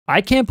I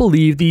can't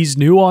believe these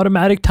new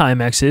automatic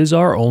Timexes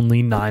are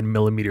only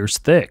 9mm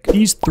thick.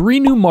 These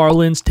three new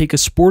Marlins take a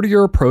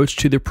sportier approach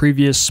to the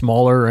previous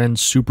smaller and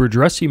super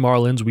dressy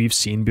Marlins we've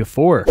seen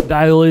before. The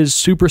dial is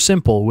super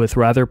simple with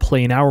rather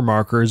plain hour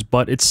markers,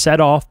 but it's set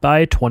off by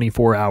a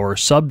 24-hour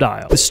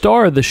subdial. The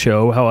star of the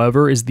show,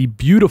 however, is the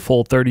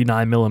beautiful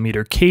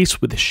 39mm case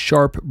with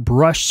sharp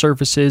brush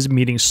surfaces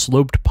meeting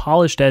sloped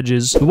polished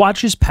edges. The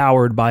watch is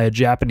powered by a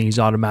Japanese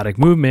automatic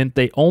movement.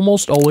 They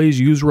almost always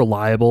use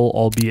reliable,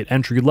 albeit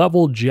entry-level,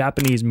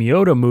 Japanese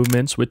Miyota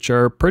movements, which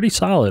are pretty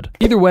solid.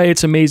 Either way,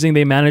 it's amazing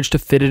they managed to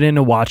fit it in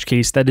a watch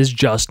case that is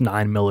just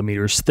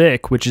 9mm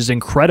thick, which is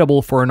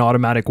incredible for an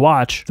automatic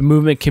watch. The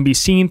movement can be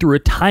seen through a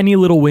tiny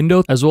little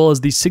window, as well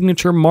as the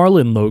signature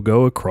Marlin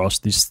logo across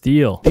the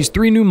steel. These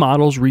three new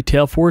models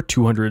retail for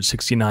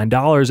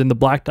 $269, and the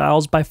black dial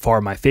is by far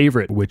my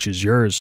favorite. Which is yours?